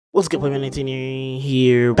What's good, Playman19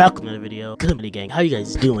 here, back with another video. Good gang, how you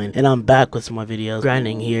guys doing? And I'm back with some more videos,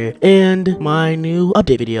 grinding here, and my new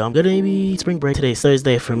update video. I'm gonna be spring break. Today's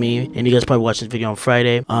Thursday for me, and you guys probably watching this video on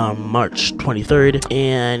Friday, March 23rd.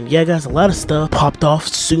 And yeah, guys, a lot of stuff popped off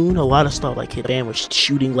soon. A lot of stuff like hit fan, we're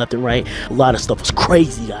shooting left and right. A lot of stuff was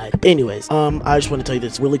crazy, guys. Anyways, I just want to tell you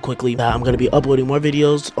this really quickly that I'm gonna be uploading more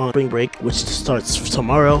videos on spring break, which starts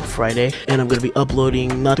tomorrow, Friday, and I'm gonna be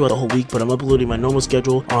uploading not throughout the whole week, but I'm uploading my normal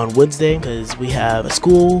schedule on Wednesday because we have a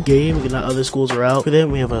school game. Not other schools are out for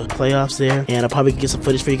them. We have a playoffs there, and I'll probably get some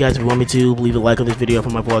footage for you guys. If you want me to, leave a like on this video for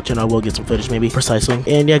my vlog channel. I will get some footage, maybe precisely.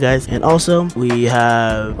 And yeah, guys, and also we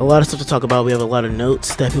have a lot of stuff to talk about. We have a lot of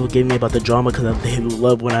notes that people gave me about the drama because they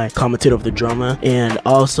love when I commented over the drama, and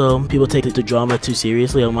also people take the drama too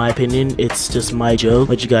seriously. In my opinion, it's just my joke.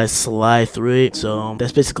 Let you guys slide through it. So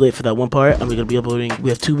that's basically it for that one part. I'm gonna be uploading. We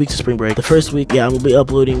have 2 weeks of spring break. The first week, yeah, I'm gonna be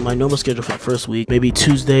uploading my normal schedule for the first week. Maybe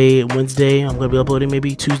Tuesday, Wednesday. I'm gonna be uploading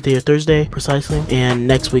maybe Tuesday or Thursday precisely. And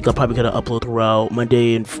next week, I'm probably gonna upload throughout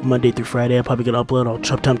Monday through Friday. I'm probably gonna upload. I'll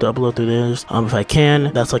try to upload through this if I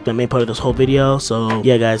can. That's like the main part of this whole video. So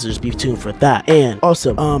yeah, guys, just be tuned for that. And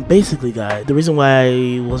also, basically, guys, the reason why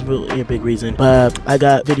I was really a big reason, but I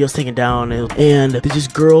got videos taken down, and there's this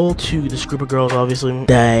girl to this group of girls, obviously,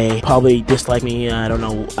 they probably dislike me. I don't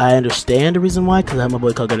know. I understand the reason why, because I have my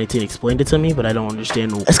boy Cog18 explained it to me, but I don't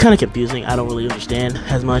understand. It's kind of confusing. I don't really understand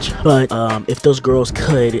as much, but if those girls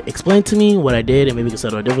could explain to me what I did, and maybe we can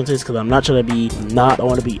settle our differences, because I'm not trying to be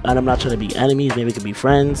I'm not trying to be enemies. Maybe we can be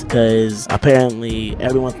friends, because apparently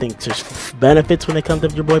everyone thinks there's benefits when it comes to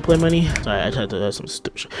your boy Play Money. Sorry, I tried to do some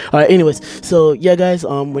stupid shit. Alright, anyways, so yeah, guys,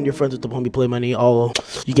 when you're friends with the homie Play Money,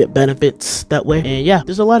 you get benefits that way. And yeah,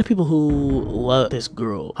 there's a lot of people who love this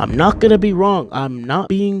girl. I'm not gonna be wrong. I'm not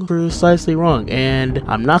being precisely wrong, and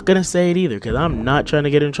I'm not gonna say it either, because I'm not trying to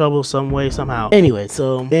get in trouble some way, somehow. Anyway,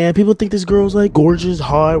 so and people think this girl's like gorgeous,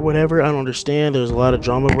 hot, whatever. I don't understand. There's a lot of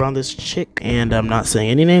drama around this chick, and I'm not saying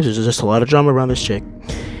any names. There's just a lot of drama around this chick.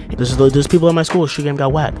 There's people at my school. Shoe game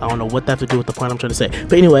got whacked. I don't know what that have to do with the point I'm trying to say.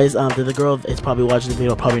 But anyways, the girl is probably watching the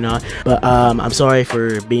video, probably not. But I'm sorry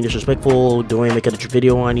for being disrespectful, making a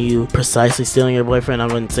video on you, precisely stealing your boyfriend. I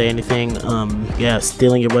wouldn't say anything. Yeah,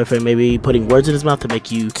 stealing your boyfriend, maybe putting words in his mouth to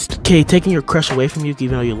make you taking your crush away from you,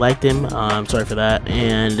 even though you liked him. I'm sorry for that.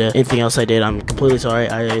 And anything else I did, I'm completely sorry.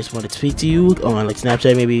 I just wanted to speak to you on like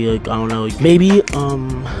Snapchat, maybe like, I don't know, maybe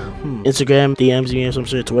Instagram DMs me or some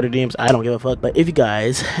shit, Twitter DMs. I don't give a fuck. But if you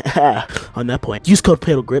guys on that point, use code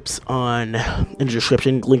PLAYDOHGRIPS in the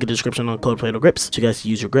description, link in the description on code PLAYDOHGRIPS, so you guys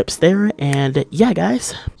use your grips there. And yeah,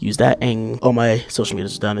 guys, use that, and all my social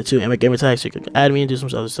medias down there too, and my gamer tag, so you can add me and do some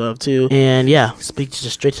other stuff too. And yeah, speak just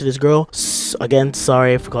straight to this girl. Again,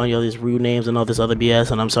 sorry for calling you all these rude names and all this other BS,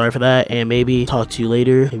 and I'm sorry for that. And maybe talk to you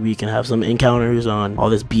later. Maybe we can have some encounters on all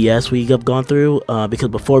this BS we have gone through, because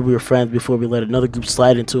before we were friends, before we let another group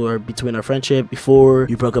slide into between our friendship, before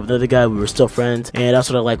you broke up with another guy, we were still friends. And that's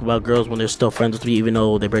what I like about girls, when they're still friends with me even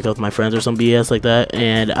though they break up with my friends or some BS like that.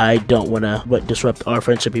 And I don't want to disrupt our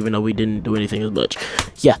friendship even though we didn't do anything as much.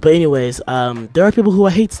 Yeah, but anyways, there are people who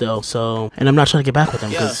I hate still, so, and I'm not trying to get back with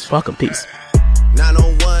them because fuck them. Peace.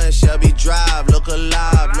 901 Shelby Drive, look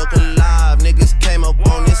alive, look alive.